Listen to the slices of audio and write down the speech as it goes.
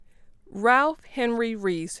Ralph Henry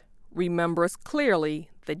Reese remembers clearly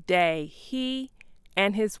the day he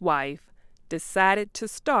and his wife decided to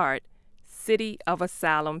start City of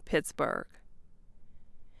Asylum Pittsburgh.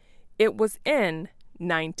 It was in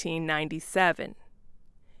 1997.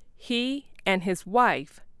 He and his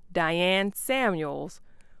wife, Diane Samuels,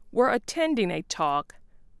 were attending a talk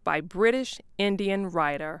by British Indian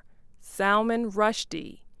writer Salman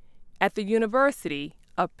Rushdie at the University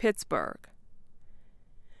of Pittsburgh.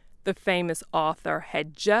 The famous author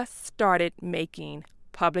had just started making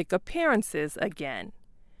public appearances again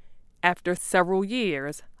after several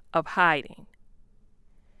years of hiding.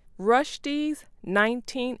 Rushdie's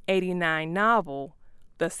 1989 novel,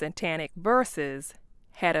 The Satanic Verses,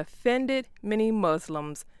 had offended many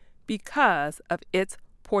Muslims because of its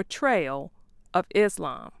portrayal of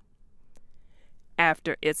Islam.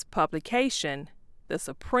 After its publication, the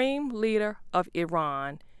supreme leader of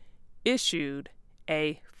Iran issued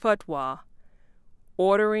a fatwa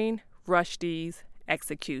ordering Rushdie's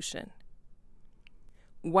execution.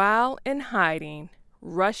 While in hiding,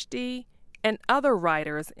 Rushdie and other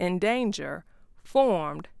writers in danger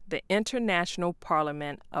formed the International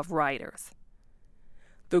Parliament of Writers.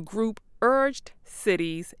 The group urged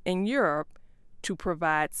cities in Europe to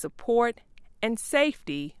provide support and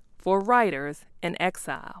safety for writers in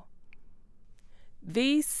exile.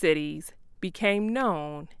 These cities became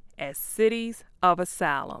known as cities of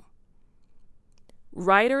asylum.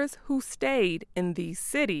 Writers who stayed in these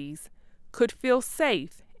cities could feel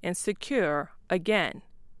safe and secure again.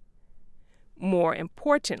 More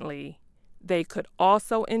importantly, they could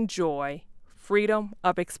also enjoy freedom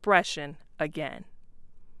of expression again.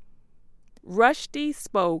 Rushdie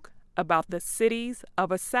spoke about the cities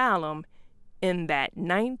of asylum in that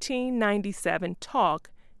 1997 talk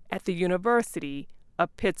at the University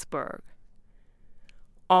of Pittsburgh.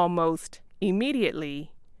 Almost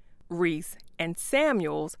immediately, Reese and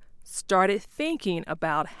Samuels started thinking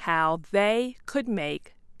about how they could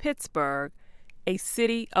make Pittsburgh a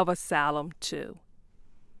city of asylum too.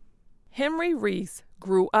 Henry Reese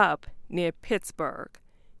grew up near Pittsburgh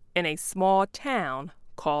in a small town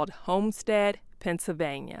called Homestead,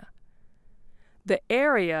 Pennsylvania. The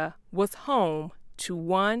area was home to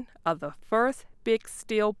one of the first big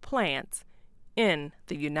steel plants in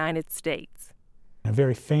the United States. A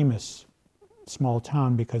very famous small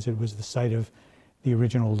town because it was the site of the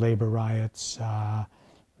original labor riots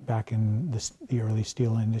back in the early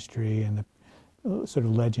steel industry, and the sort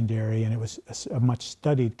of legendary, and it was a much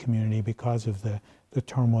studied community because of the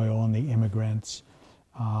turmoil and the immigrants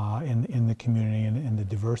in the community and the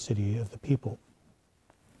diversity of the people.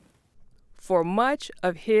 For much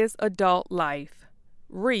of his adult life,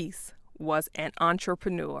 Reese was an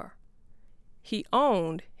entrepreneur. He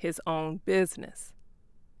owned his own business.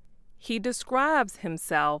 He describes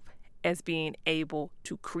himself as being able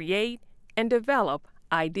to create and develop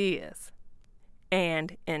ideas.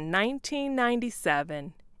 And in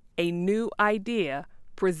 1997, a new idea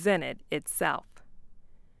presented itself.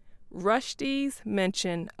 Rushdie's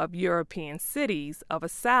mention of European cities of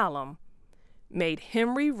asylum made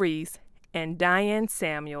Henry Reese and Diane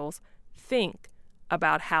Samuels think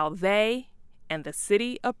about how they and the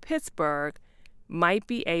city of Pittsburgh might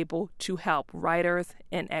be able to help writers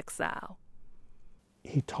in exile.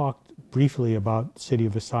 He talked briefly about City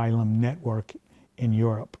of Asylum network in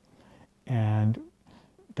Europe, and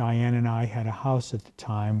Diane and I had a house at the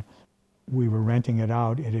time. We were renting it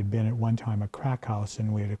out. It had been at one time a crack house,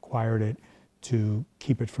 and we had acquired it to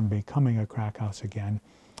keep it from becoming a crack house again.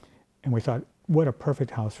 And we thought, what a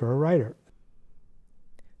perfect house for a writer.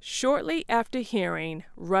 Shortly after hearing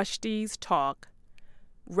Rushdie's talk,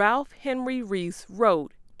 Ralph Henry Reese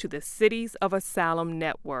wrote to the Cities of Asylum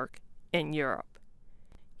network in Europe.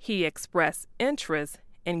 He expressed interest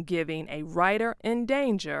in giving a writer in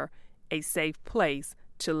danger a safe place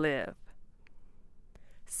to live.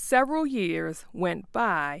 Several years went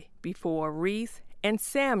by before Reese and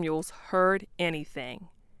Samuels heard anything.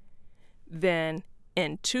 Then,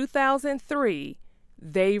 in 2003,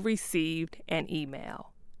 they received an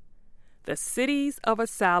email. The Cities of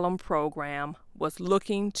Asylum program was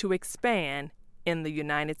looking to expand in the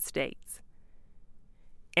United States.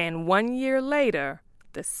 And 1 year later,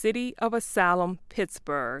 the City of Asylum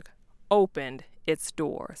Pittsburgh opened its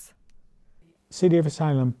doors. City of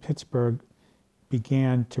Asylum Pittsburgh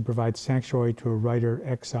began to provide sanctuary to a writer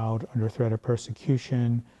exiled under threat of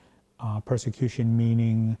persecution. Persecution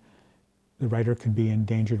meaning the writer could be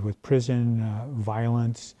endangered with prison,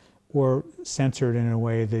 violence, or censored in a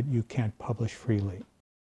way that you can't publish freely.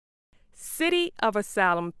 City of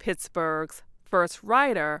Asylum Pittsburgh's first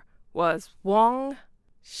writer was Wang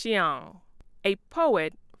Xiang, a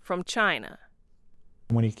poet from China.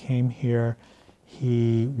 When he came here,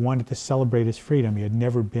 he wanted to celebrate his freedom. He had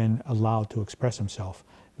never been allowed to express himself,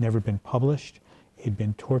 never been published. He'd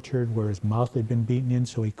been tortured where his mouth had been beaten in,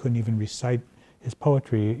 so he couldn't even recite his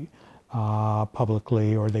poetry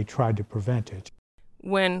publicly, or they tried to prevent it.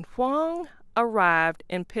 When Huang arrived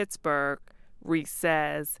in Pittsburgh, Reese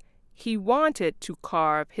says, he wanted to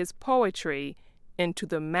carve his poetry into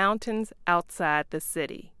the mountains outside the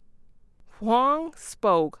city. Huang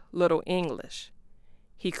spoke little English.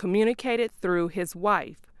 He communicated through his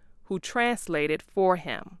wife, who translated for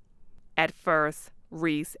him. At first,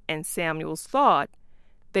 Reese and Samuels thought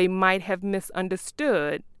they might have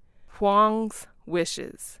misunderstood Huang's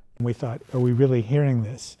wishes. We thought, are we really hearing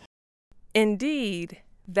this? Indeed,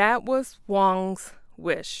 that was Huang's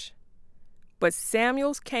wish. But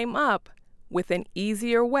Samuels came up with an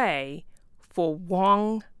easier way for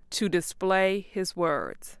Huang to display his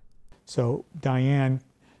words. So Diane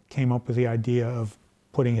came up with the idea of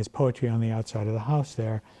putting his poetry on the outside of the house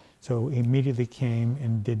there. So he immediately came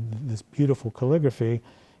and did this beautiful calligraphy.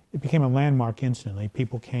 It became a landmark instantly.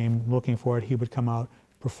 People came looking for it. He would come out,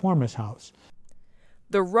 perform his house.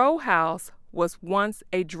 The row house was once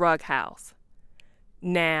a drug house.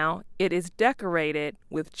 Now it is decorated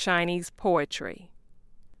with Chinese poetry.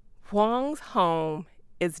 Huang's home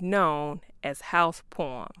is known as House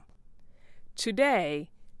Poem. Today,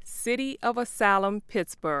 City of Asylum,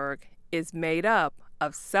 Pittsburgh is made up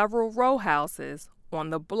of several row houses on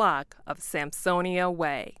the block of Sampsonia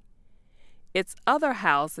Way. Its other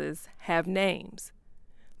houses have names.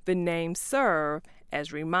 The names serve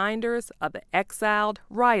as reminders of the exiled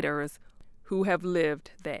writers who have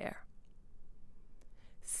lived there.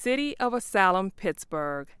 City of Asylum,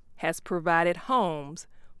 Pittsburgh has provided homes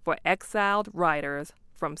for exiled writers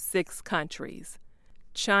from 6 countries: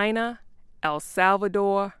 China, El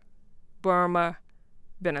Salvador, Burma,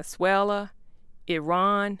 Venezuela,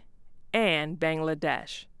 Iran, and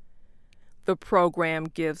Bangladesh. The program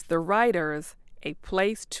gives the writers a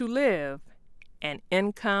place to live, an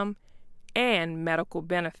income, and medical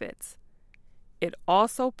benefits. It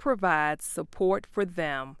also provides support for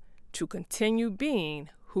them to continue being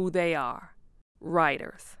who they are,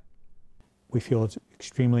 writers. We feel it's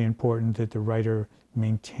extremely important that the writer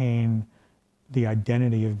maintain the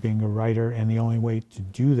identity of being a writer, and the only way to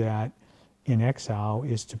do that in exile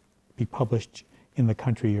is to be published in the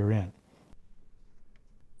country you're in.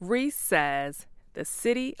 Reese says the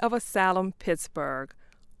City of Asylum, Pittsburgh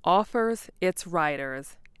offers its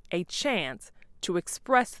writers a chance to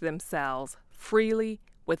express themselves freely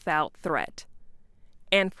without threat.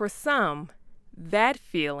 And for some, that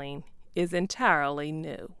feeling is entirely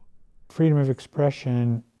new. Freedom of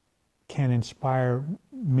expression can inspire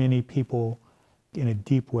many people in a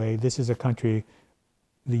deep way. This is a country,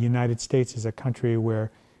 the United States is a country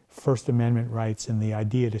where First Amendment rights and the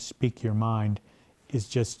idea to speak your mind is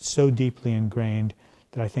just so deeply ingrained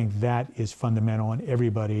that I think that is fundamental, and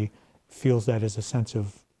everybody feels that as a sense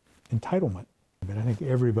of entitlement. But I think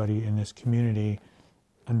everybody in this community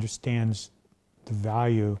understands the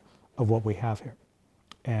value of what we have here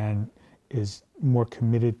and is more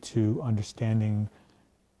committed to understanding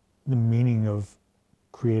the meaning of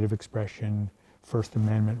creative expression, First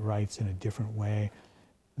Amendment rights in a different way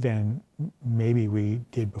than maybe we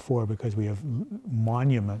did before, because we have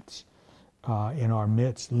monuments in our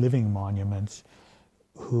midst, living monuments,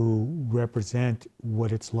 who represent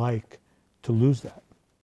what it's like to lose that.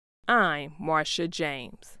 I'm Marcia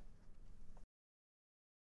James.